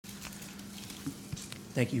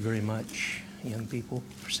Thank you very much, young people,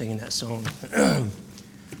 for singing that song.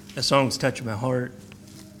 That song's touching my heart.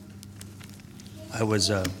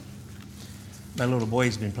 My little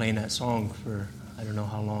boy's been playing that song for I don't know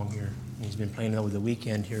how long here. He's been playing it over the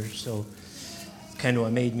weekend here, so kind of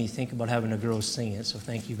what made me think about having a girls sing it. So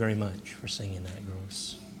thank you very much for singing that,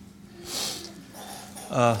 girls.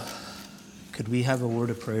 Could we have a word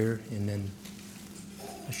of prayer and then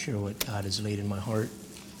I'll share what God has laid in my heart.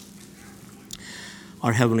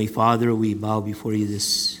 Our Heavenly Father, we bow before you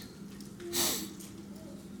this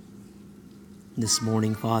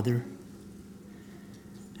morning, Father.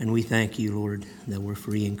 And we thank you, Lord, that we're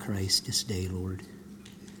free in Christ this day, Lord.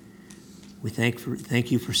 We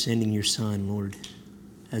thank you for sending your Son, Lord,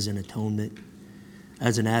 as an atonement,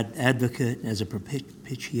 as an advocate, as a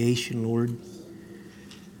propitiation, Lord,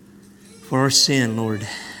 for our sin, Lord.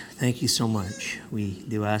 Thank you so much. We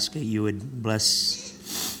do ask that you would bless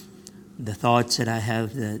the thoughts that I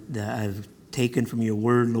have that I've taken from your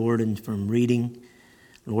word, Lord, and from reading.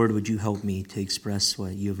 Lord, would you help me to express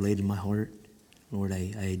what you have laid in my heart? Lord,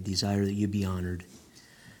 I desire that you be honored.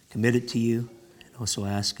 Commit it to you. And also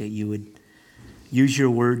ask that you would use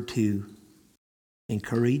your word to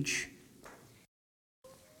encourage,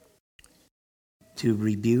 to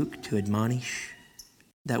rebuke, to admonish.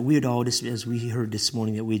 That we would all, as we heard this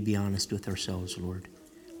morning, that we'd be honest with ourselves, Lord,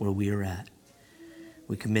 where we are at.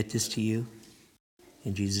 We commit this to you.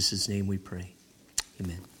 In Jesus' name we pray.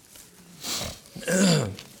 Amen.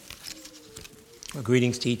 Well,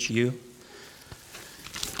 greetings to each of you.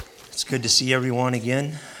 It's good to see everyone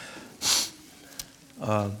again.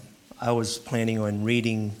 I was planning on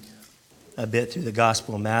reading a bit through the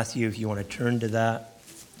Gospel of Matthew. If you want to turn to that,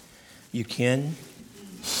 you can.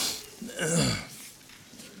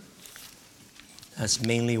 That's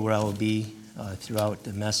mainly where I will be throughout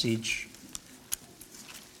the message.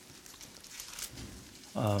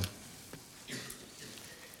 I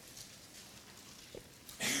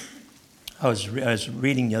was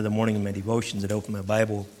reading the other morning in my devotions. I'd opened my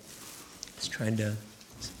Bible. I was trying to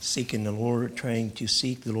seek the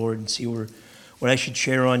Lord and see what I should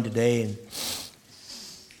share on today. And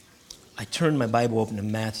I turned my Bible open to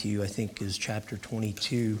Matthew, I think is chapter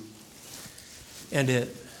 22. And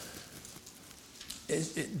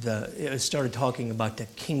it started talking about the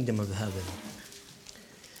kingdom of heaven.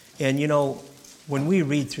 And you know, when we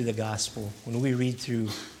read through the gospel, when we read through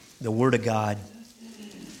the Word of God,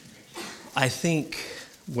 I think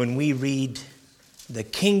when we read the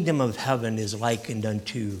kingdom of heaven is likened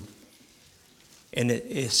unto, and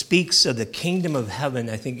it speaks of the kingdom of heaven,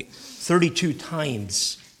 I think 32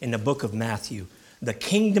 times in the book of Matthew. The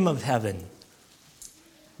kingdom of heaven,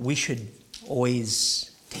 we should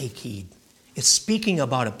always take heed. It's speaking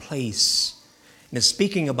about a place, and it's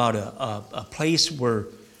speaking about a place where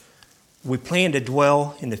we plan to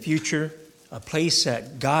dwell in the future, a place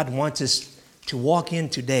that God wants us to walk in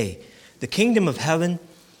today. The kingdom of heaven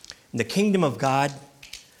and the kingdom of God,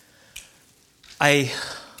 I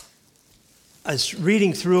was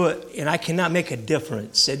reading through it and I cannot make a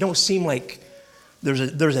difference. It don't seem like there's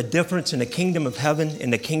a difference in the kingdom of heaven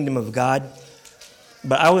and the kingdom of God.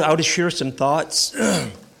 But I'll just share some thoughts.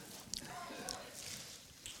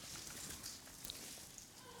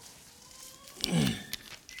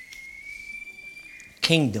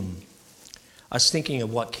 Kingdom. I was thinking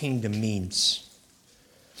of what kingdom means.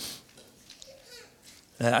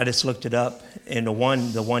 I just looked it up, and the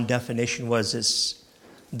one definition was it's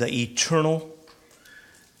the eternal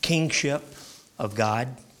kingship of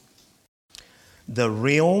God, the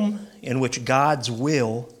realm in which God's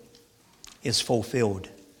will is fulfilled,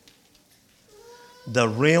 the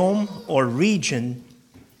realm or region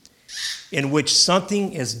in which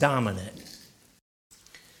something is dominant.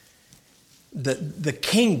 The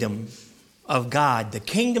kingdom of God, the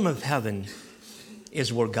kingdom of heaven,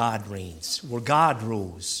 is where God reigns, where God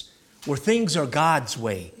rules, where things are God's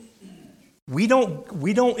way. We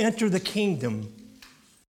don't enter the kingdom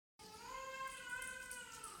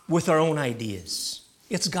with our own ideas.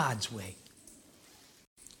 It's God's way.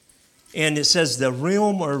 And it says the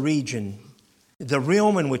realm or region, the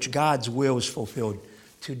realm in which God's will is fulfilled.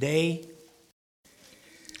 Today,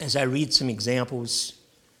 as I read some examples,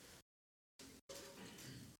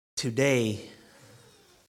 today,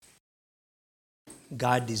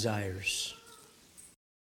 God desires.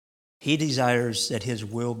 He desires that His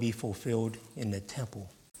will be fulfilled in the temple,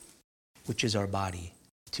 which is our body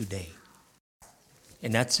today.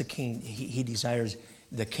 And that's the king. He desires.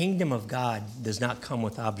 The kingdom of God does not come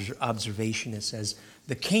with observation. It says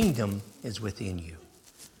the kingdom is within you.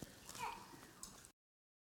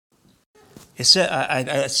 It said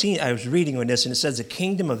I was reading on this, and it says the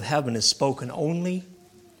kingdom of heaven is spoken only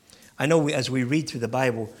I know as we read through the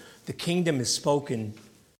Bible, the kingdom is spoken,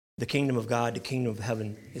 the kingdom of God, the kingdom of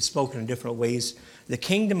heaven is spoken in different ways. The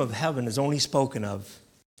kingdom of heaven is only spoken of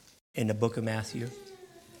in the book of Matthew, and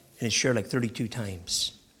it's shared like 32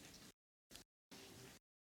 times.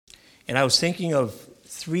 And I was thinking of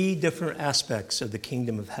 3 different aspects of the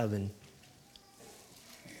kingdom of heaven.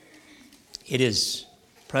 It is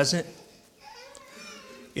present,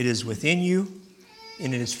 it is within you,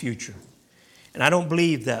 and it is future. And I don't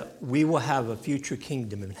believe that we will have a future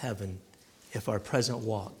kingdom in heaven if our present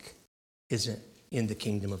walk isn't in the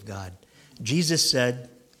kingdom of God. Jesus said,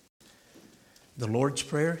 the Lord's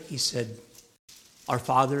Prayer, he said, Our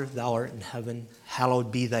Father, thou art in heaven, hallowed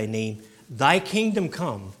be thy name. Thy kingdom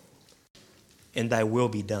come, and thy will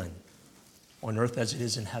be done on earth as it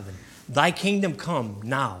is in heaven. Thy kingdom come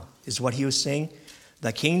now, is what he was saying.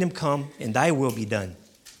 Thy kingdom come, and thy will be done.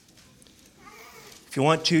 If you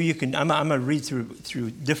want to, you can. I'm going to read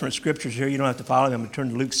through different scriptures here. You don't have to follow me. I'm going to turn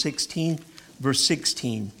to Luke 16, verse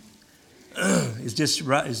 16. It's just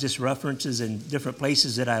references in different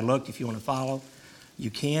places that I look. If you want to follow, you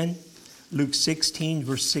can. Luke 16,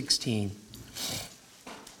 verse 16.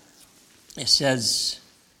 It says,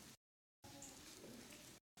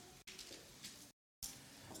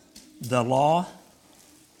 the law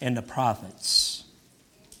and the prophets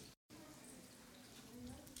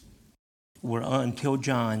were until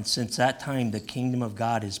John. Since that time the kingdom of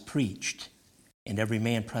God is preached, and every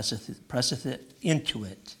man presseth it into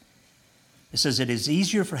it. It says, it is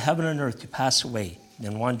easier for heaven and earth to pass away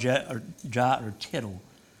than one jot or tittle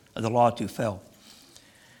of the law to fail.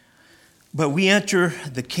 But we enter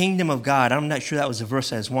the kingdom of God. I'm not sure that was the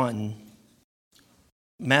verse I was wanting.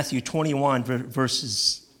 Matthew 21,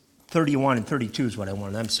 verses 31 and 32 is what I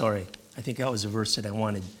wanted. I'm sorry. I think that was the verse that I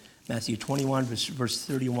wanted. Matthew 21, verse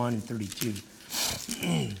 31 and 32.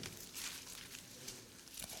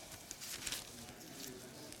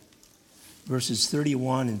 Verses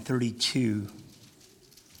 31 and 32.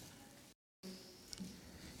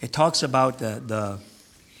 It talks about the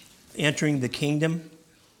entering the kingdom.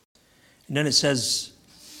 And then it says,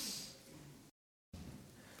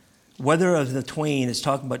 whether of the twain, it's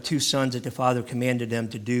talking about 2 sons that the father commanded them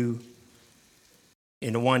to do,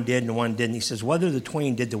 and the one did and the one didn't. He says, whether the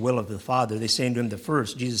twain did the will of the father, they say unto him the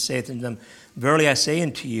first. Jesus saith unto them, verily I say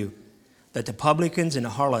unto you, that the publicans and the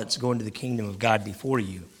harlots go into the kingdom of God before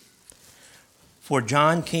you. For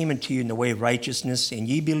John came unto you in the way of righteousness, and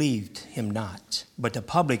ye believed him not. But the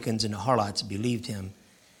publicans and the harlots believed him.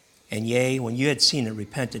 And yea, when you had seen it,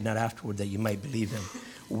 repented not afterward that you might believe him.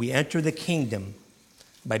 We enter the kingdom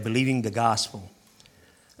by believing the gospel.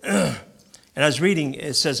 And I was reading,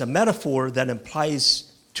 it says a metaphor that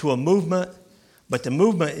implies to a movement, but the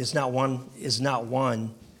movement is not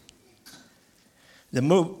one. The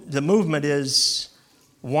movement is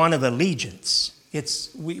one of allegiance.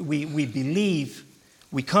 It's we believe,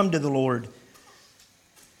 we come to the Lord,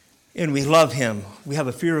 and we love him. We have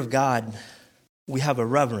a fear of God. We have a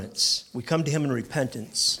reverence. We come to him in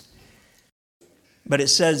repentance. But it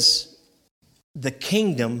says the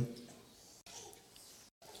kingdom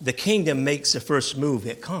makes the first move.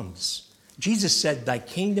 It comes. Jesus said, thy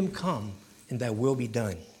kingdom come and thy will be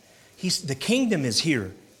done. The kingdom is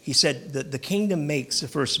here. He said that the kingdom makes the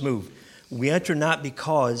first move. We enter not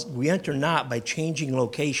by changing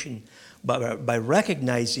location, but by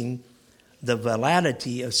recognizing the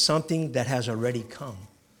validity of something that has already come.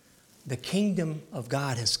 The kingdom of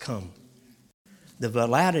God has come. The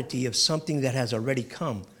validity of something that has already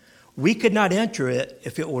come. We could not enter it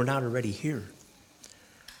if it were not already here.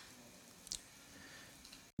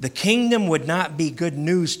 The kingdom would not be good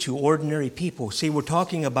news to ordinary people. See, we're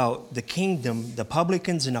talking about the kingdom, the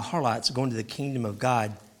publicans and the harlots going to the kingdom of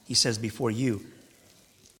God, he says, before you.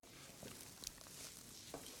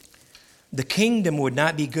 The kingdom would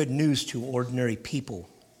not be good news to ordinary people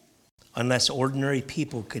unless ordinary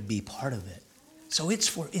people could be part of it. So it's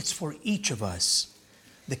for each of us.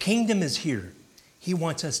 The kingdom is here. He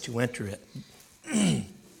wants us to enter it.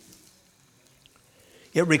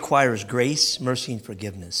 It requires grace, mercy, and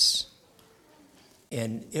forgiveness.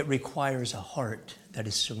 And it requires a heart that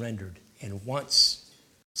is surrendered and wants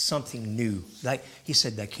something new. Like he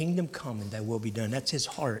said, thy kingdom come and thy will be done. That's his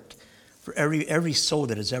heart for every soul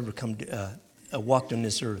that has ever come to, walked on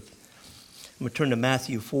this earth. I'm going to turn to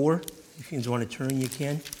Matthew 4. If you guys want to turn, you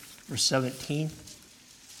can. Verse 17.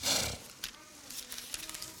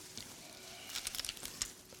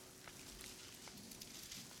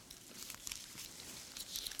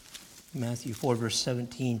 Matthew 4, verse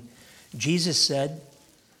 17. Jesus said,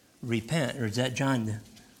 repent. Or is that John?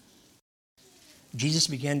 Jesus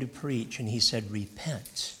began to preach and he said,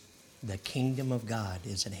 repent. The kingdom of God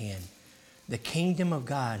is at hand. The kingdom of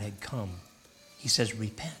God had come. He says,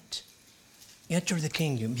 repent. Enter the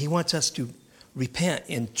kingdom. He wants us to repent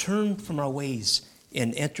and turn from our ways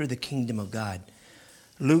and enter the kingdom of God.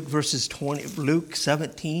 Luke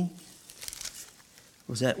 17.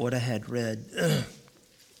 Was that what I had read?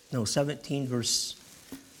 No, 17 verse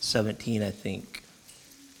 17, I think.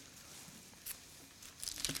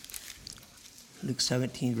 Luke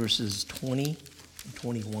 17 verses 20 and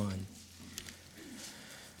 21.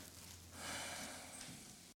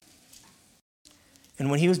 And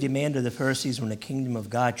when he was demanded of the Pharisees when the kingdom of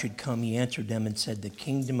God should come, he answered them and said, the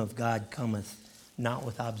kingdom of God cometh not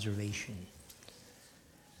with observation.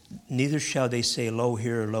 Neither shall they say, lo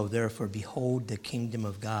here or lo there, for behold, the kingdom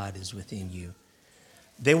of God is within you.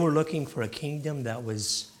 They were looking for a kingdom that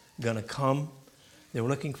was going to come. They were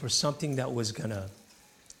looking for something that was going to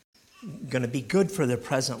be good for their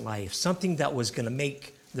present life, something that was going to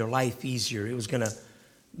make their life easier. It was going to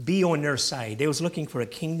be on their side. They was looking for a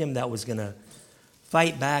kingdom that was going to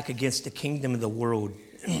fight back against the kingdom of the world.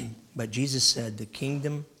 But Jesus said, the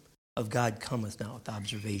kingdom of God cometh not with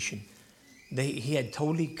observation. He had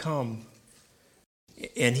totally come,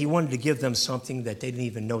 and he wanted to give them something that they didn't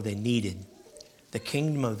even know they needed. The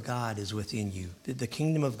kingdom of God is within you. The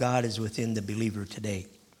kingdom of God is within the believer today.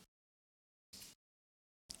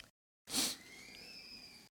 If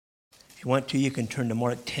you want to, you can turn to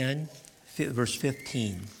Mark 10, verse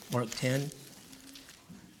 15. Mark 10,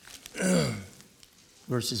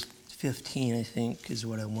 verses 15, I think, is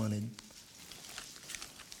what I wanted.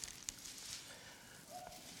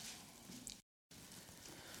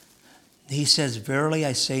 He says, verily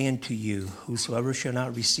I say unto you, whosoever shall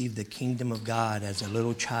not receive the kingdom of God as a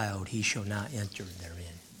little child, he shall not enter therein.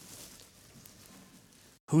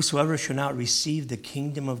 Whosoever shall not receive the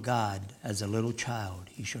kingdom of God as a little child,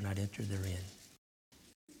 he shall not enter therein.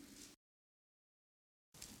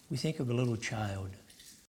 We think of a little child.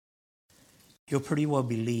 He'll pretty well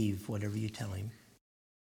believe whatever you tell him.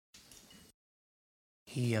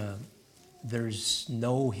 There's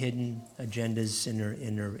no hidden agendas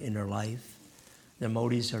in their life. Their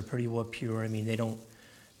motives are pretty well pure. I mean, they don't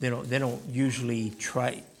usually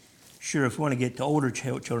try. Sure, if we want to get to older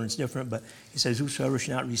children, it's different. But he says, "Whosoever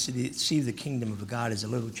shall not receive the kingdom of God as a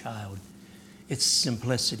little child," it's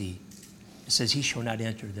simplicity. It says, "He shall not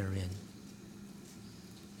enter therein."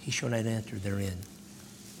 He shall not enter therein.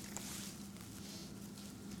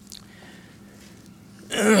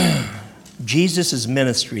 Jesus'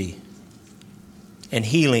 ministry and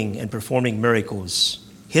healing and performing miracles,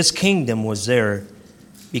 his kingdom was there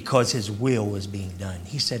because his will was being done.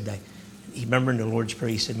 He said that, remember in the Lord's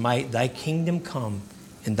Prayer, he said, thy kingdom come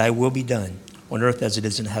and thy will be done on earth as it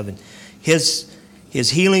is in heaven. His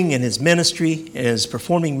healing and his ministry and his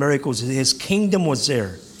performing miracles, his kingdom was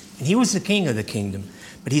there. And he was the king of the kingdom.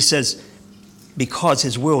 But he says, because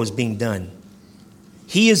his will is being done.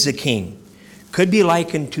 He is the king. Could be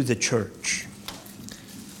likened to the church.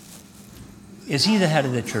 Is he the head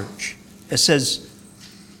of the church? It says,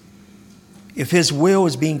 if his will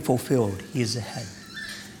is being fulfilled, he is the head.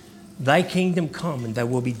 Thy kingdom come and thy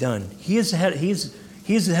will be done. He is the head. He is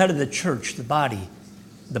the head of the church, the body,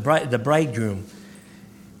 the bridegroom.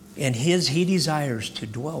 And he desires to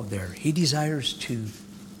dwell there. He desires to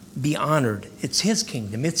be honored. It's his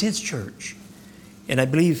kingdom. It's his church. And I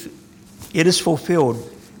believe it is fulfilled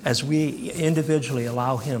as we individually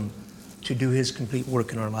allow him to do his complete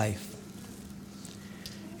work in our life.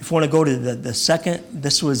 If you want to go to the second,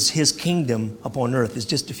 this was his kingdom upon earth. It's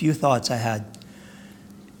just a few thoughts I had.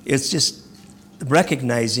 It's just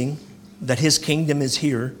recognizing that his kingdom is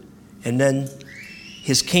here, and then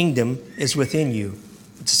his kingdom is within you.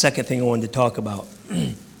 It's the second thing I wanted to talk about.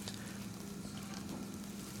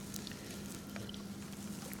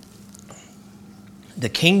 The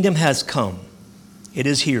kingdom has come. It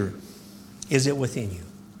is here. Is it within you?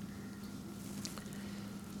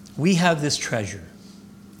 We have this treasure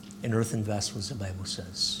in earthen vessels, the Bible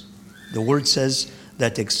says. The word says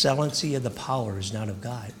that the excellency of the power is not of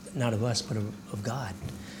God, not of us, but of God.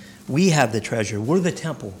 We have the treasure. We're the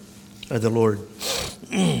temple of the Lord.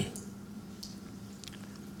 It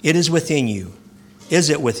is within you. Is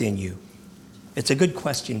it within you? It's a good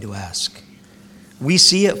question to ask. We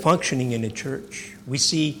see it functioning in the church. We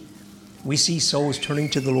see souls turning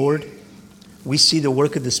to the Lord. We see the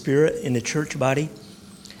work of the Spirit in the church body.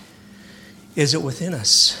 Is it within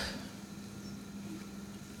us?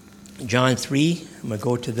 John 3, I'm going to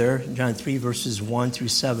go to there. John 3, verses 1 through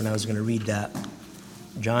 7. I was going to read that.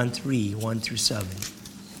 John 3, 1 through 7.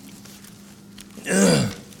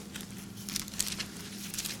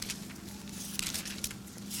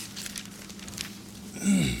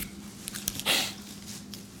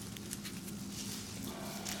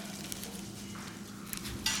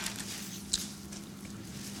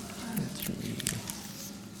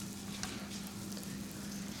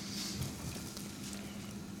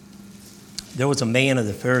 There was a man of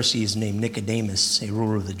the Pharisees named Nicodemus, a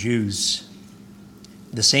ruler of the Jews.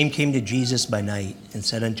 The same came to Jesus by night and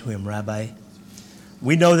said unto him, Rabbi,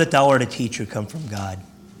 we know that thou art a teacher come from God.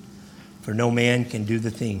 For no man can do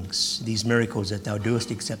the things, these miracles that thou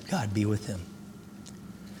doest, except God be with him.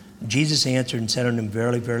 Jesus answered and said unto him,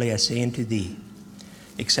 Verily, verily, I say unto thee,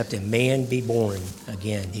 except a man be born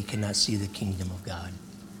again, he cannot see the kingdom of God.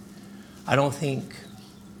 I don't think,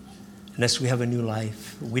 unless we have a new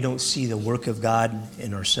life, we don't see the work of God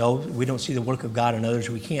in ourselves. We don't see the work of God in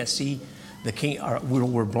others. We can't see the king.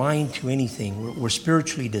 We're blind to anything. We're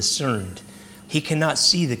spiritually discerned. He cannot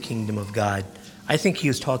see the kingdom of God. I think he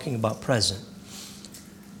was talking about present.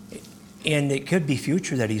 And it could be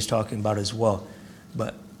future that he's talking about as well.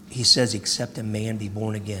 But he says, except a man be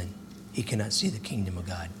born again, he cannot see the kingdom of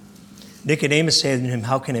God. Nicodemus said to him,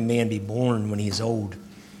 how can a man be born when he is old?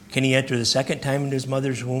 Can he enter the second time into his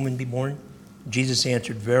mother's womb and be born? Jesus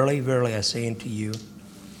answered, Verily, verily, I say unto you,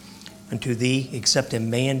 unto thee, except a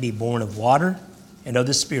man be born of water and of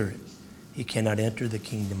the Spirit, he cannot enter the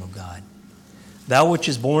kingdom of God. That which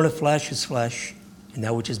is born of flesh is flesh, and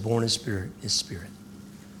that which is born of spirit is spirit.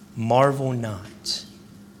 Marvel not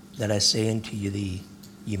that I say unto you,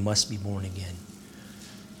 ye must be born again.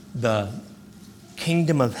 The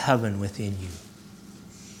kingdom of heaven within you.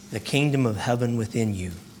 The kingdom of heaven within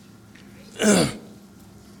you.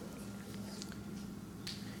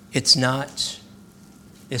 It's not,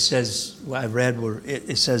 it says, I read where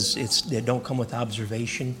it says it don't come with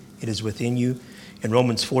observation. It is within you. In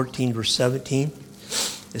Romans 14, verse 17,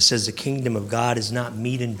 it says the kingdom of God is not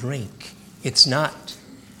meat and drink. It's not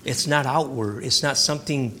outward. It's not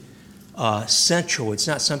something sensual. It's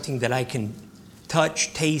not something that I can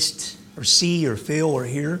touch, taste, or see, or feel, or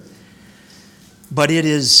hear. But it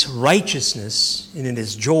is righteousness, and it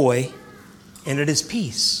is joy, and it is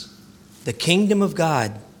peace. The kingdom of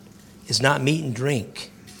God is not meat and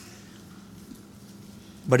drink,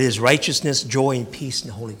 but it is righteousness, joy, and peace in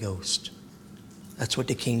the Holy Ghost. That's what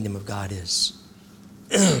the kingdom of God is.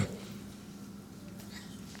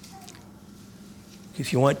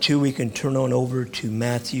 If you want to, we can turn on over to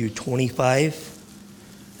Matthew 25.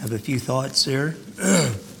 I have a few thoughts there.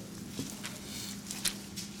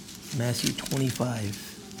 Matthew 25.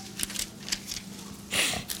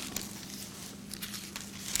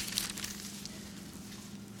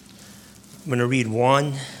 I'm going to read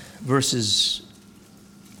verses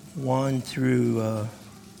 1 through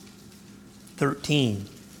 13.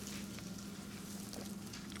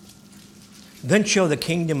 Then shall the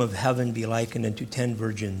kingdom of heaven be likened unto 10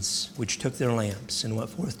 virgins, which took their lamps and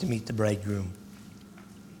went forth to meet the bridegroom.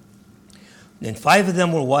 And 5 of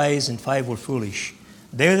them were wise, and 5 were foolish.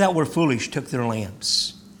 They that were foolish took their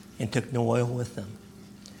lamps, and took no oil with them.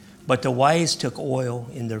 But the wise took oil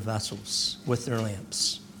in their vessels with their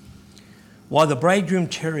lamps. While the bridegroom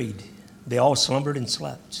tarried, they all slumbered and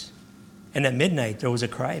slept. And at midnight there was a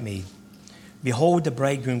cry made, Behold, the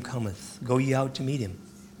bridegroom cometh, go ye out to meet him.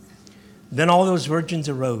 Then all those virgins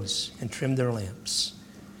arose and trimmed their lamps.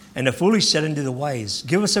 And the foolish said unto the wise,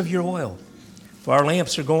 Give us of your oil, for our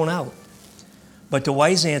lamps are going out. But the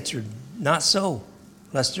wise answered, Not so,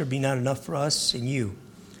 lest there be not enough for us and you,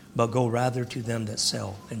 but go rather to them that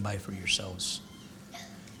sell and buy for yourselves.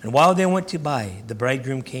 And while they went to buy, the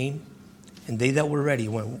bridegroom came, and they that were ready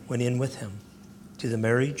went in with him to the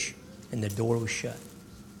marriage, and the door was shut.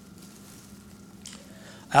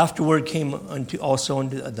 Afterward came also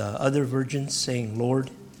unto the other virgins, saying,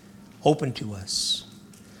 Lord, open to us.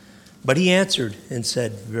 But he answered and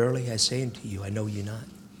said, Verily I say unto you, I know you not.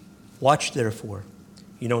 Watch therefore,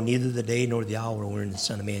 you know neither the day nor the hour wherein the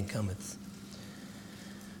Son of Man cometh.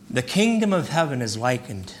 The kingdom of heaven is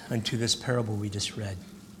likened unto this parable we just read.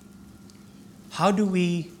 How do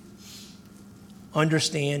we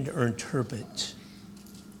understand or interpret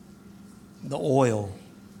the oil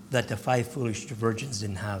that the 5 foolish virgins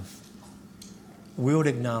didn't have? We would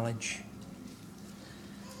acknowledge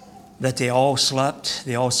that they all slept,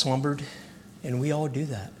 they all slumbered, and we all do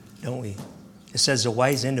that, don't we? It says the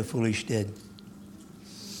wise and the foolish did.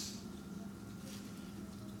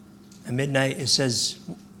 At midnight, it says,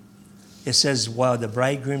 while the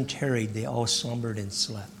bridegroom tarried, they all slumbered and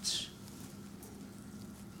slept.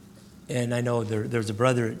 And I know there's a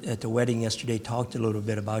brother at the wedding yesterday talked a little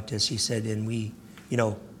bit about this. He said, and we,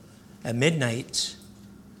 at midnight,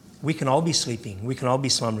 we can all be sleeping. We can all be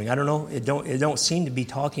slumbering. I don't know. It don't seem to be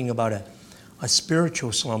talking about a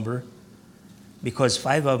spiritual slumber, because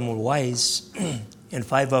 5 of them were wise and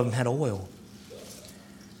 5 of them had oil.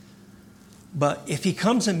 But if he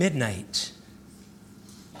comes at midnight,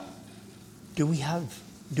 do we have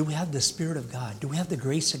the Spirit of God? Do we have the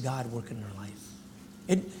grace of God working in our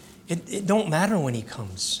life? It don't matter when he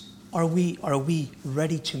comes. Are we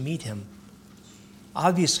ready to meet him?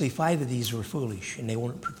 Obviously, 5 of these were foolish and they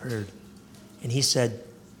weren't prepared. And he said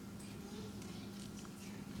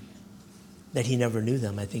that he never knew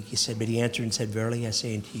them. I think he said, but he answered and said, verily I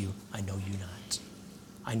say unto you, I know you not.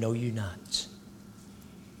 I know you not.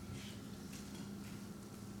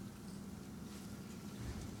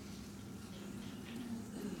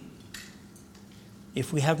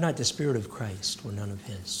 If we have not the Spirit of Christ, we're none of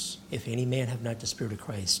his. If any man have not the Spirit of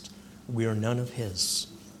Christ, we are none of his.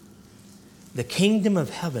 The kingdom of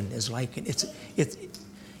heaven is like it's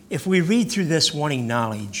if we read through this wanting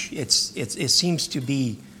knowledge, it seems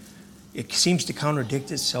to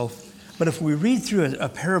contradict itself. But if we read through a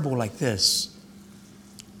parable like this,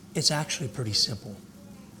 it's actually pretty simple.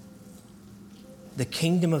 The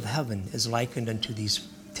kingdom of heaven is likened unto these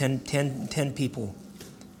 10 people.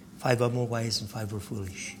 5 of them were wise and 5 were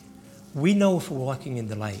foolish. We know if we're walking in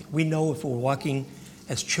the light. We know if we're walking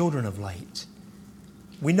as children of light.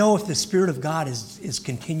 We know if the Spirit of God is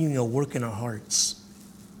continuing a work in our hearts.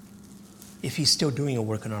 If he's still doing a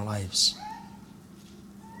work in our lives.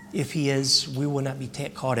 If he is, we will not be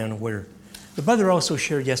caught unaware. The brother also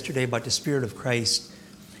shared yesterday about the Spirit of Christ.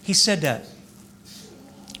 He said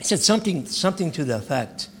something to the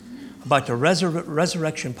effect about the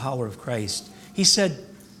resurrection power of Christ. He said,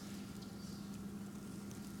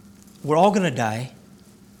 we're all going to die.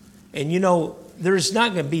 And there's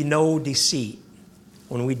not going to be no deceit.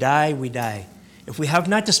 When we die, we die. If we have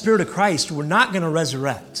not the Spirit of Christ, we're not going to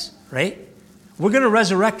resurrect, right? We're going to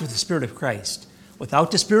resurrect with the Spirit of Christ. Without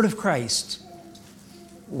the Spirit of Christ,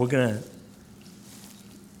 we're going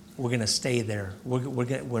to stay there.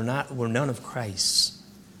 We're none of Christ.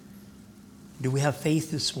 Do we have faith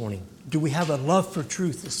this morning? Do we have a love for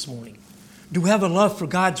truth this morning? Do we have a love for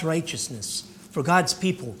God's righteousness, for God's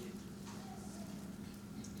people?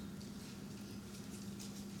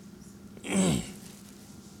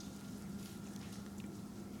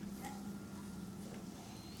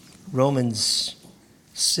 Romans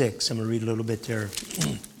 6, I'm going to read a little bit there.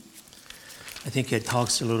 I think it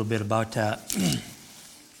talks a little bit about that.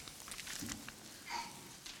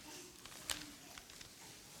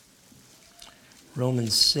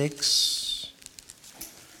 Romans 6.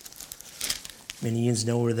 Many of you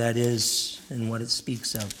know where that is and what it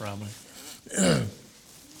speaks of, probably.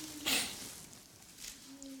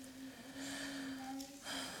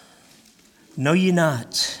 Know ye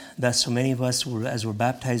not that so many of us, as were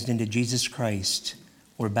baptized into Jesus Christ,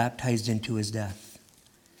 were baptized into his death?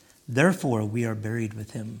 Therefore we are buried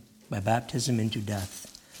with him by baptism into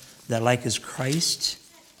death, that like as Christ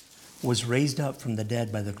was raised up from the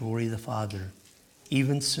dead by the glory of the Father,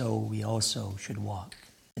 even so we also should walk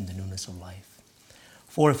in the newness of life.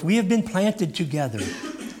 For if we have been planted together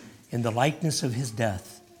in the likeness of his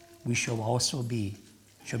death, we shall be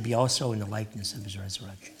also in the likeness of his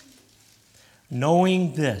resurrection.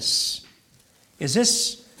 Knowing this,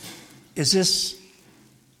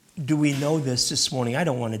 do we know this morning? I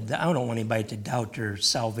don't want anybody to doubt their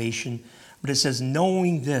salvation, but it says,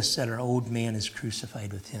 knowing this, that our old man is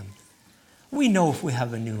crucified with him. We know if we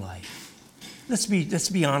have a new life. Let's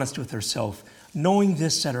be honest with ourselves. Knowing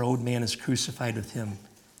this, that our old man is crucified with him,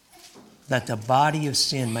 that the body of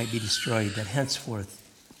sin might be destroyed, that henceforth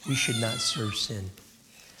we should not serve sin.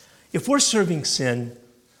 If we're serving sin,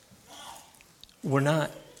 we're not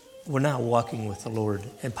walking with the Lord,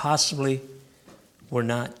 and possibly we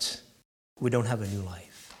don't have a new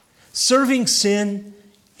life. Serving sin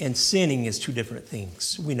and sinning is 2 different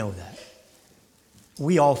things. We know that.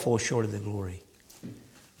 We all fall short of the glory.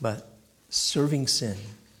 But serving sin,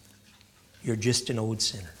 you're just an old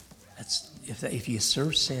sinner. If you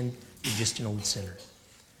serve sin, you're just an old sinner.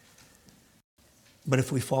 But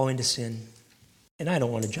if we fall into sin, and I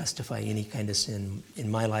don't want to justify any kind of sin in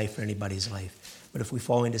my life or anybody's life, but if we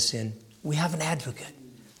fall into sin, we have an advocate.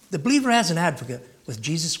 The believer has an advocate with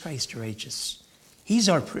Jesus Christ the righteous. He's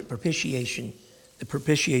our propitiation, the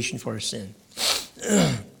propitiation for our sin.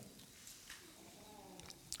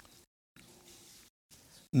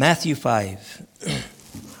 Matthew 5.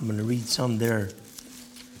 I'm going to read some there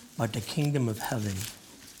about the kingdom of heaven.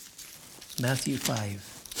 Matthew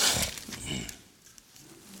 5.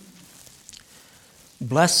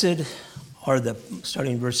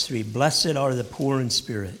 Starting in verse 3, blessed are the poor in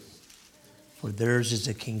spirit, for theirs is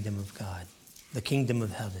the kingdom of God, the kingdom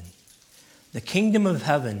of heaven. The kingdom of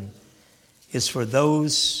heaven is for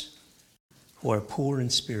those who are poor in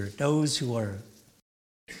spirit, those who are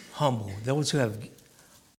humble, those who have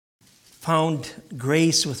found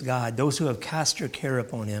grace with God, those who have cast their care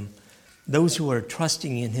upon him, those who are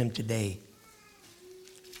trusting in him today.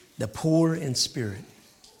 The poor in spirit.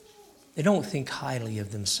 They don't think highly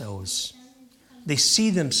of themselves. They see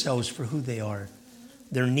themselves for who they are.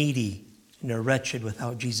 They're needy and they're wretched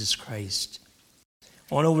without Jesus Christ.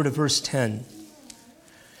 On over to verse 10.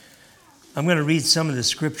 I'm going to read some of the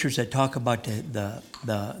scriptures that talk about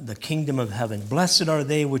the kingdom of heaven. Blessed are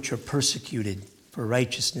they which are persecuted for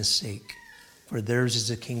righteousness' sake, for theirs is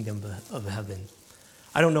the kingdom of heaven.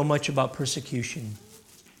 I don't know much about persecution.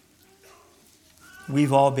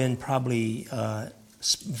 We've all been probably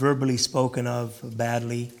verbally spoken of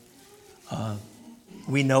badly.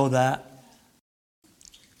 We know that.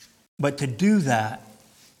 But to do that,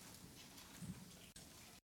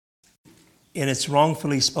 and it's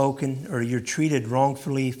wrongfully spoken, or you're treated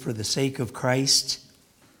wrongfully for the sake of Christ,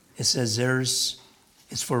 it says theirs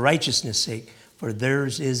is for righteousness' sake, for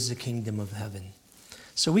theirs is the kingdom of heaven.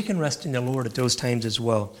 So we can rest in the Lord at those times as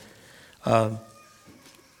well.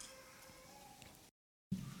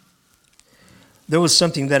 There was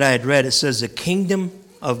something that I had read. It says the kingdom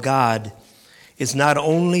of God is not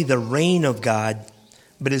only the reign of God,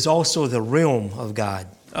 but is also the realm of God,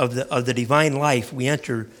 of the divine life we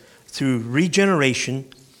enter through regeneration,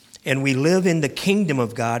 and we live in the kingdom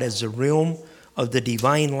of God as the realm of the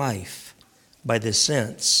divine life by the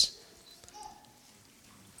sense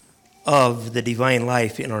of the divine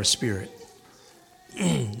life in our spirit.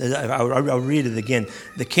 I'll read it again.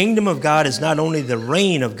 The kingdom of God is not only the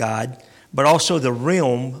reign of God, but also the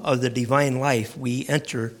realm of the divine life we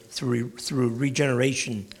enter through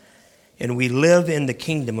regeneration. And we live in the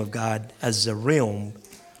kingdom of God as the realm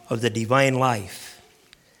of the divine life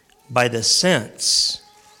by the sense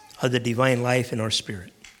of the divine life in our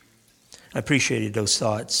spirit. I appreciated those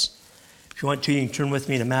thoughts. If you want to, you can turn with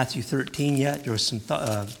me to Matthew 13 yet. There was some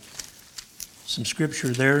scripture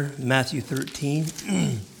there, Matthew 13.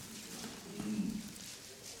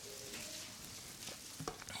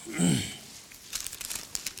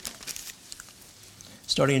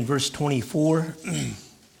 Starting in verse 24.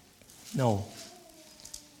 No,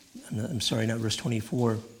 I'm sorry, not verse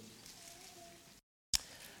 24.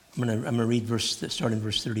 I'm going to read starting in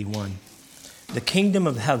verse 31. The kingdom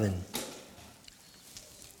of heaven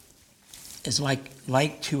is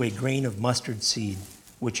like to a grain of mustard seed,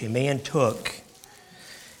 which a man took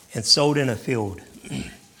and sowed in a field,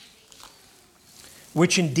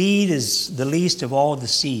 which indeed is the least of all the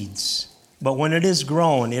seeds. But when it is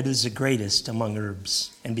grown, it is the greatest among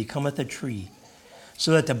herbs, and becometh a tree,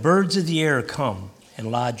 so that the birds of the air come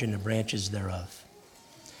and lodge in the branches thereof.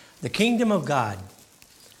 The kingdom of God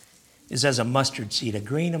is as a mustard seed, a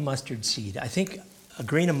grain of mustard seed. I think a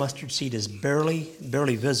grain of mustard seed is barely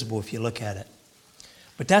visible if you look at it.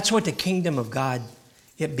 But that's what the kingdom of God,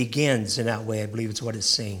 it begins in that way, I believe it's what it's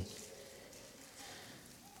saying.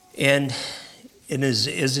 And it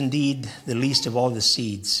is indeed the least of all the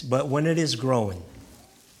seeds. But when it is growing,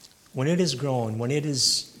 when it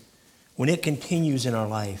continues in our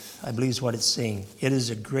life, I believe is what it's saying. It is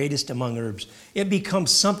the greatest among herbs. It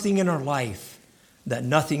becomes something in our life that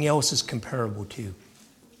nothing else is comparable to.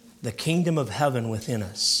 The kingdom of heaven within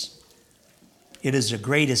us. It is the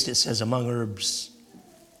greatest, it says, among herbs.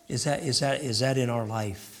 Is that in our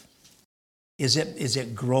life? Is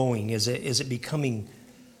it growing? Is it becoming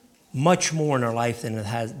much more in our life than it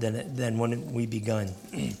has than when we begun?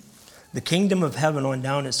 The kingdom of heaven on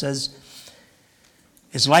down, it says,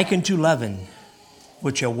 is likened to leaven,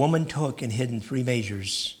 which a woman took and hid in 3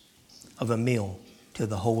 measures of a meal till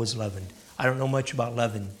the whole was leavened. I don't know much about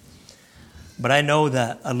leaven, but I know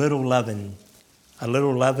that a little leaven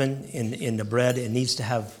in the bread, it needs to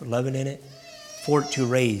have leaven in it for it to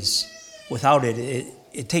raise. Without it,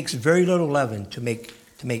 it takes very little leaven to make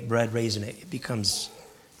bread raise in it. It becomes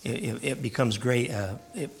great.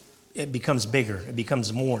 It becomes bigger. It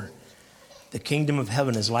becomes more. The kingdom of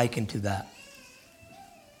heaven is likened to that.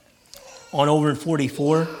 On over in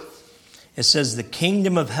 44, it says, the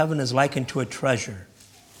kingdom of heaven is likened to a treasure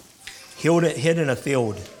hid in a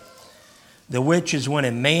field, the which is when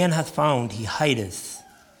a man hath found, he hideth,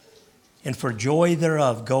 and for joy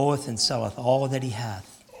thereof goeth and selleth all that he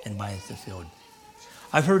hath, and buyeth the field.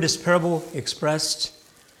 I've heard this parable expressed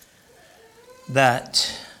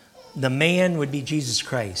that the man would be Jesus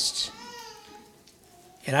Christ.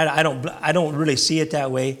 And I don't really see it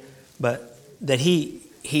that way, but that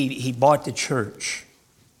he bought the church.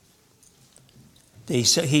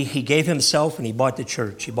 He gave himself and he bought the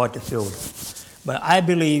church. He bought the field. But I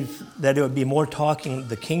believe that it would be more talking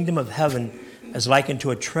the kingdom of heaven as likened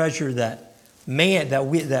to a treasure that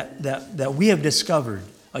we have discovered,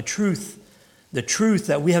 a truth, the truth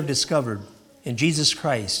that we have discovered in Jesus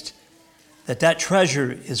Christ, that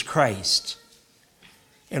treasure is Christ.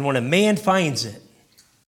 And when a man finds it,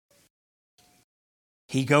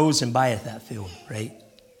 he goes and buyeth that field, right?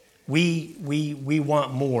 We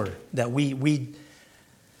want more, that we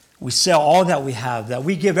sell all that we have, that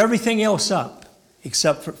we give everything else up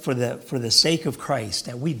except for the sake of Christ,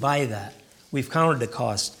 that we buy that. We've counted the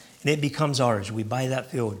cost, and it becomes ours. We buy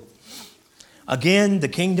that field. Again, the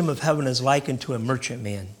kingdom of heaven is likened to a merchant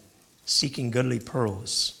man seeking goodly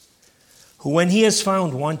pearls, who when he has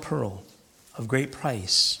found one pearl of great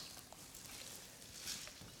price,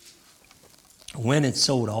 went and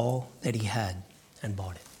sold all that he had and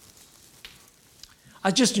bought it. I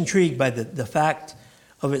was just intrigued by the fact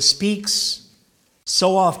of it speaks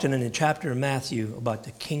so often in the chapter of Matthew about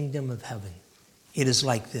the kingdom of heaven. It is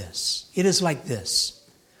like this. It is like this.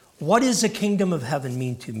 What does the kingdom of heaven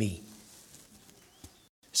mean to me?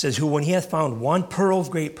 It says, who when he hath found one pearl of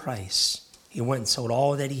great price, he went and sold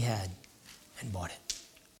all that he had and bought it.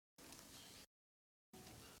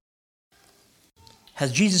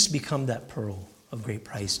 Has Jesus become that pearl of great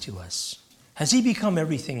price to us? Has he become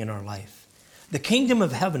everything in our life? The kingdom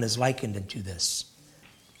of heaven is likened unto this.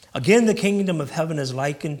 Again, the kingdom of heaven is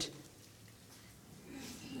like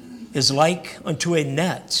unto a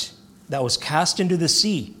net that was cast into the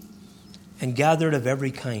sea and gathered of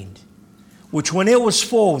every kind, which when it was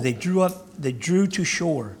full, they drew to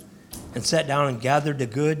shore and sat down and gathered the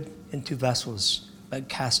good into vessels, but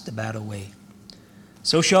cast the bad away.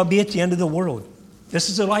 So shall it be at the end of the world. This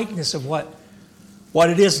is a likeness of what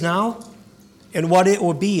it is now and what it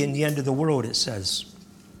will be in the end of the world, it says.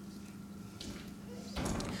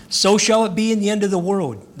 So shall it be in the end of the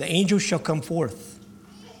world. The angels shall come forth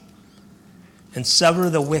and sever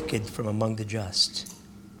the wicked from among the just,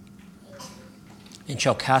 and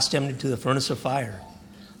shall cast them into the furnace of fire.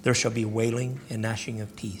 There shall be wailing and gnashing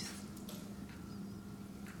of teeth.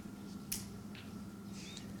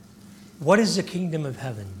 What has the kingdom of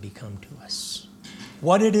heaven become to us?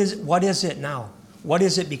 What is it now? What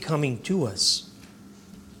is it becoming to us?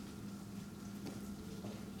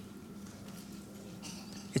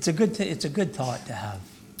 It's a good thought to have.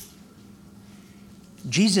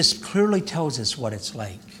 Jesus clearly tells us what it's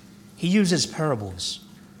like. He uses parables.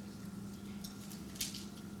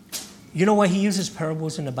 You know why he uses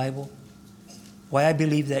parables in the Bible? Why I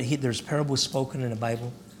believe that there's parables spoken in the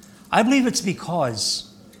Bible? I believe it's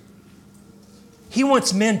because he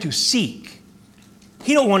wants men to seek.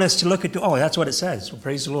 He don't want us to look at, that's what it says. Well,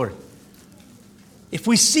 praise the Lord. If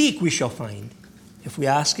we seek, we shall find. If we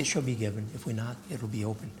ask, it shall be given. If we knock, it will be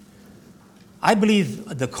opened. I believe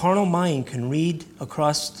the carnal mind can read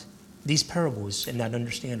across these parables and not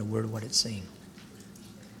understand a word of what it's saying.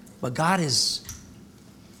 But God has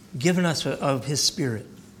given us of his Spirit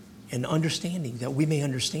and understanding that we may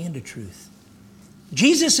understand the truth.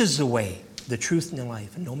 Jesus is the way, the truth, and the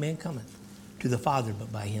life, and no man cometh to the Father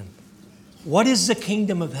but by him. What is the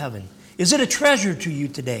kingdom of heaven? Is it a treasure to you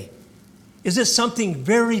today? Is it something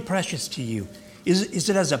very precious to you? Is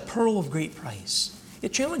it as a pearl of great price?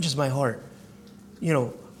 It challenges my heart. You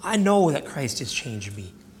know, I know that Christ has changed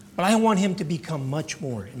me, but I want him to become much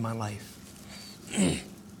more in my life.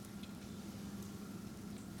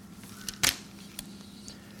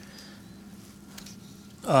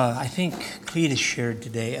 I think Cletus shared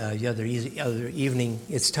today, the other evening.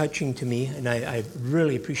 It's touching to me, and I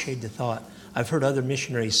really appreciate the thought. I've heard other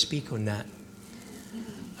missionaries speak on that,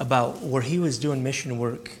 about where he was doing mission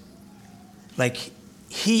work. Like,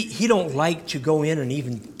 he don't like to go in and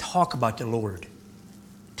even talk about the Lord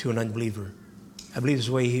to an unbeliever. I believe is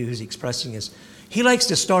the way he was expressing this. He likes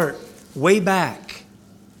to start way back,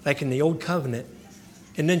 like in the Old Covenant,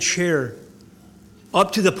 and then share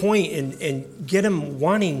up to the point and get them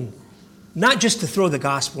wanting not just to throw the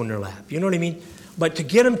gospel in their lap, you know what I mean? But to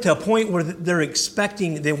get them to a point where they're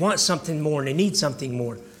expecting, they want something more and they need something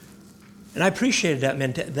more. And I appreciated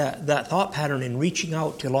that thought pattern in reaching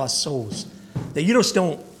out to lost souls. That you just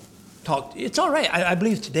don't talk. It's all right. I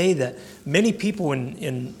believe today that many people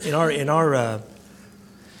in our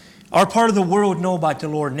part of the world know about the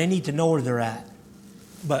Lord and they need to know where they're at.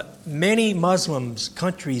 But many Muslims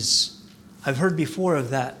countries, I've heard before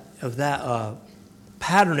of that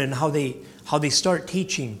pattern and how they start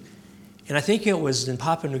teaching. And I think it was in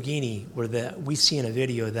Papua New Guinea where we see in a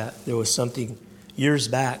video that there was something years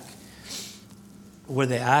back where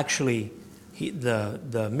they actually,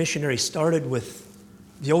 the missionary started with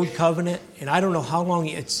the Old Covenant, and I don't know how long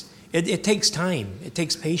it takes time, it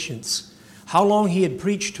takes patience, how long he had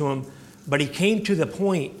preached to them, but he came to the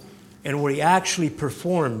point and where he actually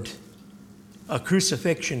performed a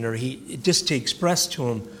crucifixion, or just to express to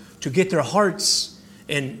them, to get their hearts,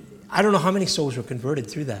 and I don't know how many souls were converted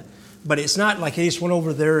through that, but it's not like he just went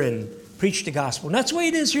over there and preached the gospel. And that's the way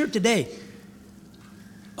it is here today.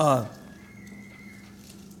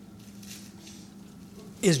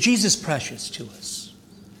 is Jesus precious to us?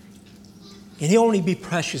 And He'll only be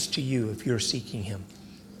precious to you if you're seeking Him.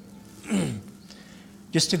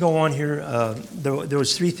 Just to go on here, there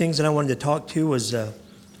was three things that I wanted to talk to. Was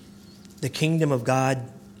the kingdom of God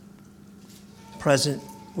present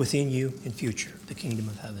within you in future, the kingdom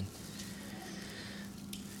of heaven.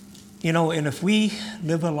 You know, and if we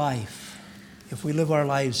live a life, if we live our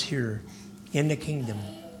lives here in the kingdom,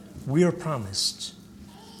 we are promised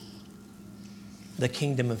the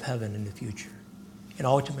kingdom of heaven in the future. And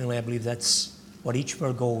ultimately, I believe that's what each of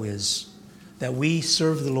our goal is, that we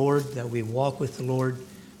serve the Lord, that we walk with the Lord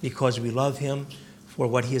because we love Him for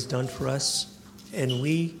what He has done for us. And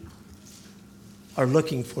we are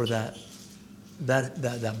looking for that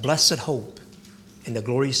blessed hope and the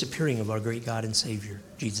glorious appearing of our great God and Savior,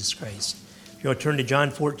 Jesus Christ. If you want to turn to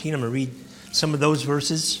John 14, I'm going to read some of those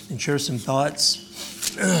verses and share some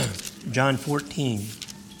thoughts. John 14.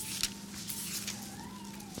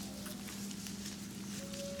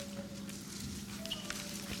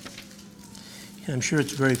 And I'm sure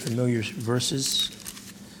it's very familiar verses.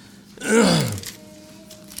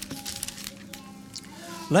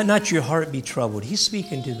 Let not your heart be troubled. He's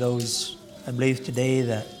speaking to those, I believe, today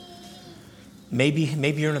that maybe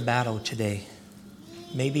you're in a battle today.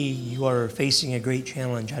 Maybe you are facing a great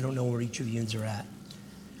challenge. I don't know where each of you are at.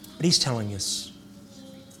 But He's telling us,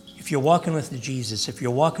 if you're walking with Jesus, if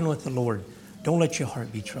you're walking with the Lord, don't let your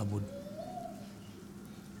heart be troubled.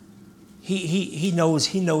 He knows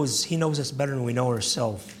us better than we know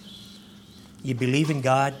ourselves. You believe in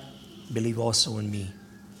God, believe also in me.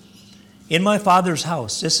 In my Father's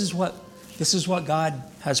house, this is what God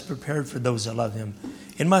has prepared for those that love Him.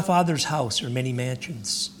 In my Father's house are many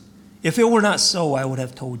mansions. If it were not so, I would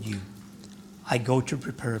have told you. I go to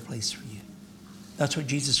prepare a place for you. That's what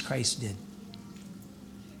Jesus Christ did.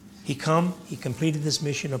 He completed this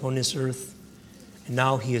mission upon this earth, and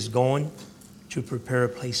now He is going to prepare a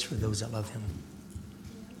place for those that love Him.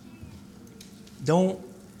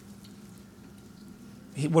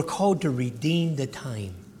 We're called to redeem the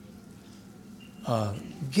time.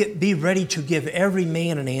 Be ready to give every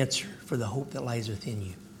man an answer for the hope that lies within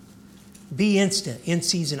you. Be instant, in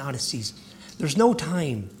season, out of season. There's no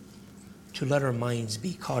time to let our minds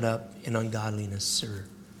be caught up in ungodliness or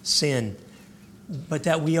sin, but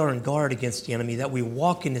that we are on guard against the enemy, that we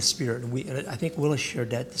walk in the Spirit. And I think Willis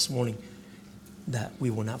shared that this morning, that we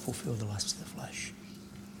will not fulfill the lust of the flesh.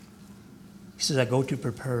 He says, I go to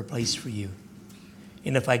prepare a place for you.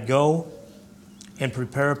 And if I go and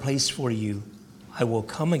prepare a place for you, I will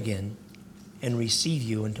come again and receive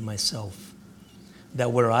you into myself,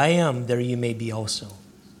 that where I am, there you may be also.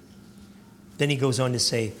 Then he goes on to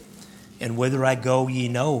say, and whither I go ye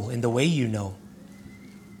know, and the way you know.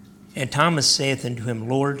 And Thomas saith unto him,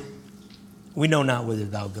 Lord, we know not whither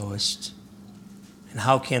thou goest, and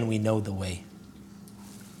how can we know the way?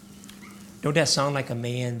 Don't that sound like a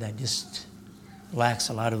man that just lacks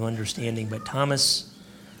a lot of understanding? But Thomas,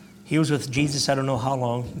 he was with Jesus, I don't know how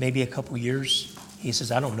long, maybe a couple years. He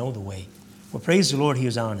says, I don't know the way. Well, praise the Lord, he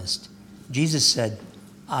was honest. Jesus said,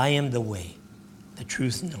 I am the way, the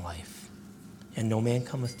truth, and the life. And no man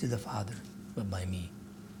cometh to the Father but by me.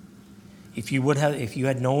 If you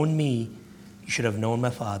had known me, you should have known my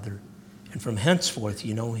Father. And from henceforth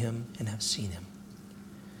you know him and have seen him.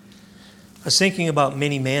 I was thinking about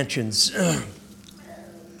many mansions. I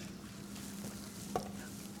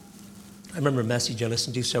remember a message I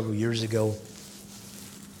listened to several years ago.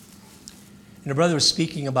 And a brother was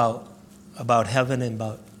speaking about heaven and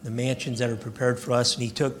about the mansions that are prepared for us. And he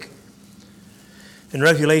took, in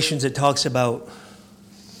Revelations, it talks about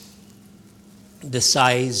the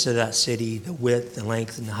size of that city, the width, the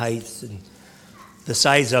length, and the height, and the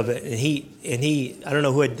size of it. And he I don't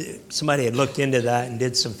know somebody had looked into that and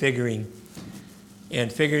did some figuring. And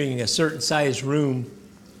figuring a certain size room,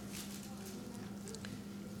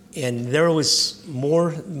 and there would,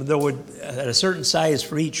 at a certain size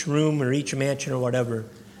for each room or each mansion or whatever,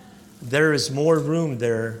 there is more room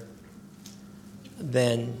there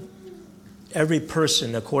than every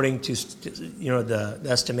person, according to the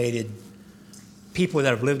estimated people that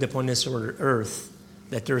have lived upon this earth,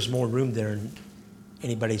 that there's more room there than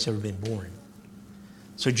anybody's ever been born.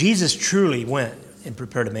 So Jesus truly went and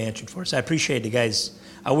prepared a mansion for us. I appreciate it, guys.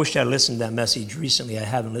 I wish I listened to that message recently. I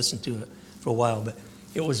haven't listened to it for a while, but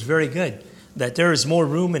it was very good. That there is more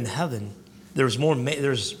room in heaven. There's more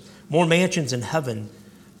mansions in heaven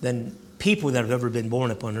than people that have ever been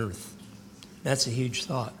born upon earth. That's a huge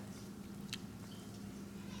thought.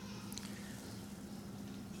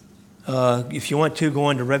 If you want to go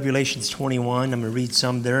on to Revelations 21, I'm going to read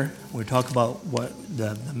some there. We'll talk about what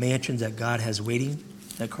the mansions that God has waiting,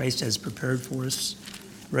 that Christ has prepared for us.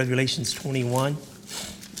 Revelations 21.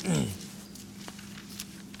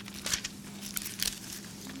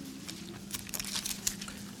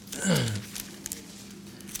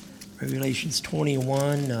 Revelations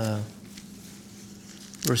 21,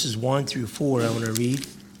 verses 1 through 4, I want to read.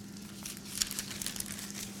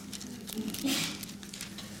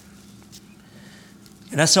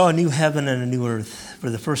 And I saw a new heaven and a new earth, for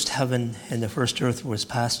the first heaven and the first earth were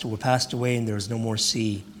passed away, and there was no more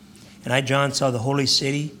sea. And I, John, saw the holy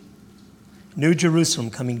city, New Jerusalem,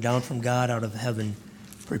 coming down from God out of heaven,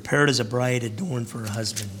 prepared as a bride adorned for her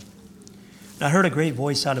husband. And I heard a great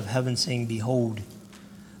voice out of heaven saying, Behold,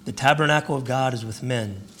 the tabernacle of God is with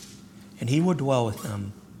men, and he will dwell with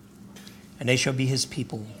them. And they shall be his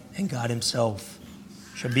people, and God himself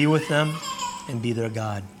shall be with them and be their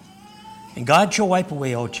God. And God shall wipe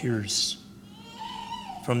away all tears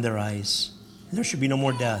from their eyes. And there shall be no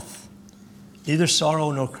more death, neither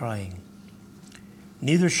sorrow nor crying.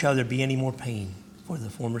 Neither shall there be any more pain, for the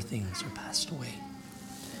former things are passed away.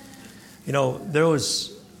 You know,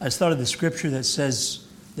 I started the scripture that says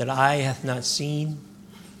that eye hath not seen,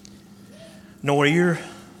 nor ear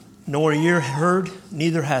heard,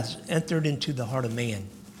 neither hath entered into the heart of man,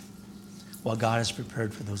 what God has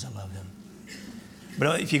prepared for those that love him.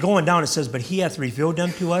 But if you go on down, it says, but he hath revealed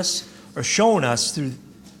them to us, or shown us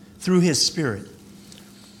through his Spirit.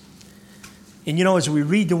 And you know, as we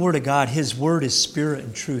read the Word of God, his Word is spirit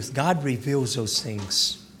and truth. God reveals those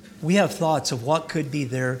things. We have thoughts of what could be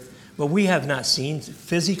there, but we have not seen.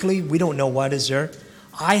 Physically, we don't know what is there.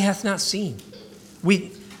 Eye hath not seen.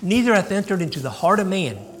 Neither hath entered into the heart of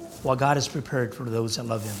man what God has prepared for those that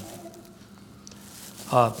love him.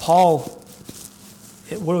 Paul,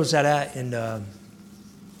 where was that at?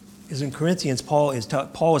 Is in Corinthians. Paul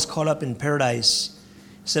is caught up in paradise.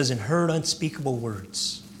 It says, and heard unspeakable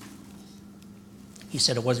words. He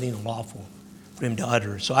said it wasn't even lawful for him to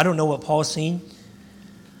utter. So I don't know what Paul's seen,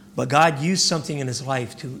 but God used something in his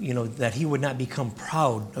life to, that he would not become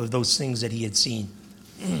proud of those things that he had seen.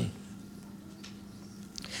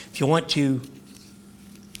 If you want to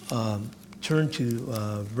turn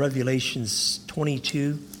to Revelations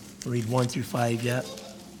 22, read 1 through 5 yet.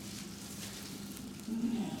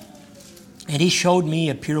 And he showed me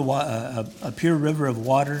a pure river of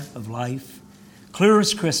water of life, clear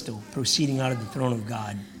as crystal, proceeding out of the throne of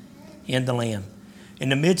God and the Lamb. In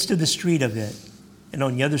the midst of the street of it, and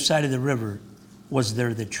on the other side of the river, was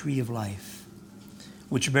there the tree of life,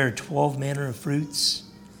 which bare 12 manner of fruits,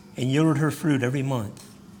 and yielded her fruit every month.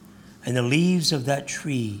 And the leaves of that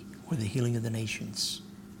tree were the healing of the nations.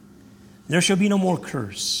 There shall be no more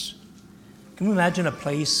curse. Can you imagine a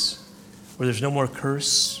place where there's no more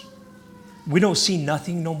curse? We don't see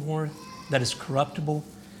nothing no more that is corruptible.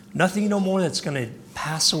 Nothing no more that's going to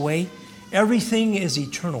pass away. Everything is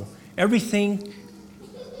eternal. Everything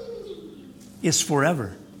is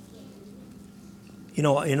forever. In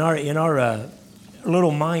our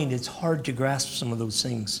little mind, it's hard to grasp some of those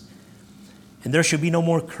things. And there shall be no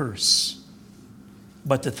more curse,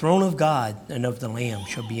 but the throne of God and of the Lamb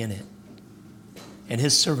shall be in it, and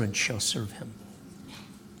his servants shall serve him.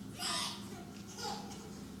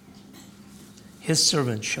 His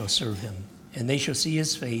servants shall serve him, and they shall see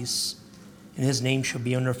his face, and his name shall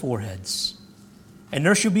be on their foreheads. And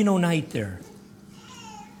there shall be no night there,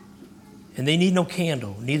 and they need no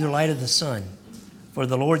candle, neither light of the sun, for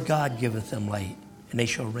the Lord God giveth them light, and they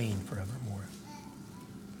shall reign forevermore.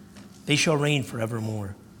 They shall reign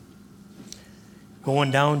forevermore. Going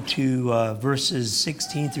down to verses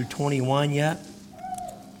 16 through 21 yet.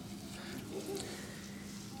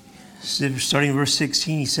 Starting in verse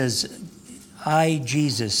 16, he says, I,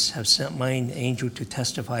 Jesus, have sent mine angel to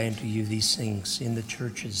testify unto you these things in the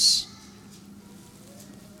churches.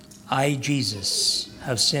 I, Jesus,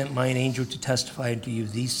 have sent mine angel to testify unto you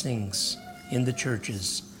these things in the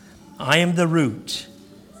churches. I am the root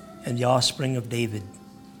and the offspring of David,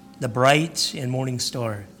 the bright and morning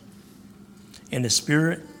star. And the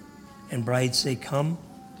Spirit and bride say, Come.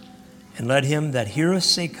 And let him that heareth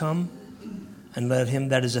say, Come. And let him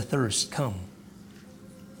that is athirst come.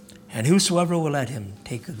 And whosoever will let him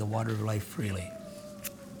take of the water of life freely.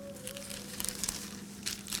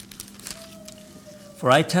 For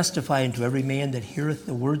I testify unto every man that heareth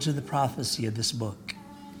the words of the prophecy of this book.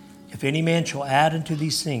 If any man shall add unto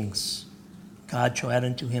these things, God shall add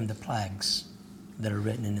unto him the plagues that are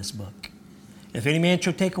written in this book. If any man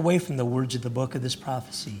shall take away from the words of the book of this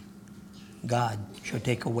prophecy, God shall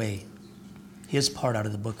take away his part out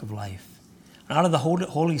of the book of life, and out of the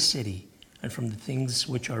holy city, and from the things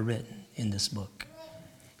which are written in this book.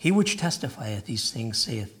 He which testifieth these things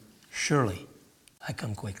saith, Surely I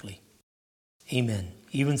come quickly. Amen.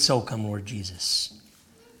 Even so come, Lord Jesus.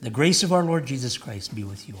 The grace of our Lord Jesus Christ be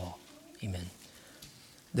with you all. Amen.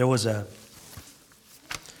 There's a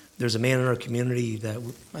man in our community that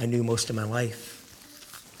I knew most of my life.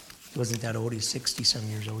 He wasn't that old. He's 60-some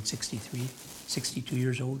years old, 63, 62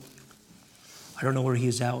 years old. I don't know where he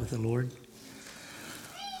was at with the Lord.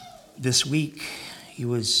 This week,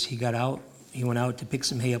 he got out. He went out to pick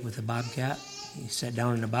some hay up with a bobcat. He sat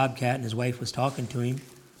down in a bobcat, and his wife was talking to him,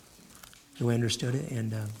 the way I understood it.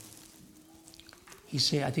 And he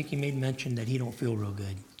said, I think he made mention that he don't feel real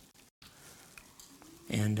good.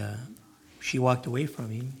 And she walked away from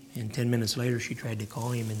him, and 10 minutes later, she tried to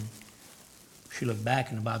call him, and she looked back,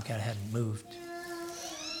 and the bobcat hadn't moved.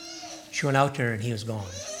 She went out there, and he was gone.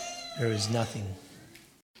 There was nothing.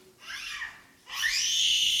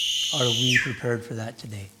 Are we prepared for that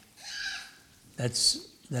today?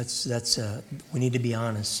 We need to be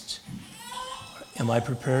honest. Am I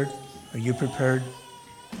prepared? Are you prepared?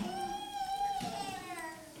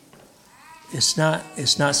 It's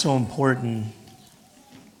not so important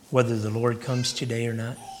whether the Lord comes today or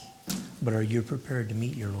not, but are you prepared to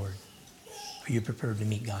meet your Lord? Are you prepared to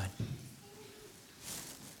meet God?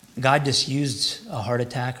 God just used a heart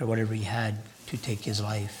attack or whatever he had to take his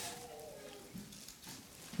life.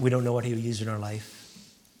 We don't know what he'll use in our life.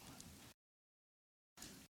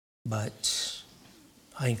 But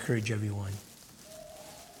I encourage everyone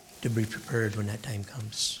to be prepared when that time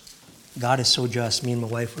comes. God is so just. Me and my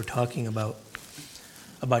wife were talking about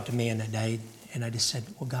the man that died, and I just said,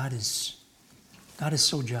 well, God is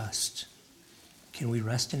so just. Can we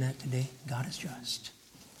rest in that today? God is just.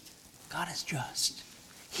 God is just.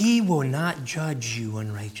 He will not judge you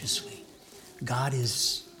unrighteously. God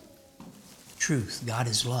is truth. God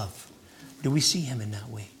is love. Do we see him in that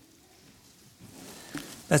way?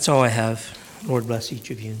 That's all I have. Lord bless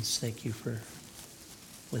each of you, and thank you for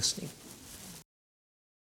listening.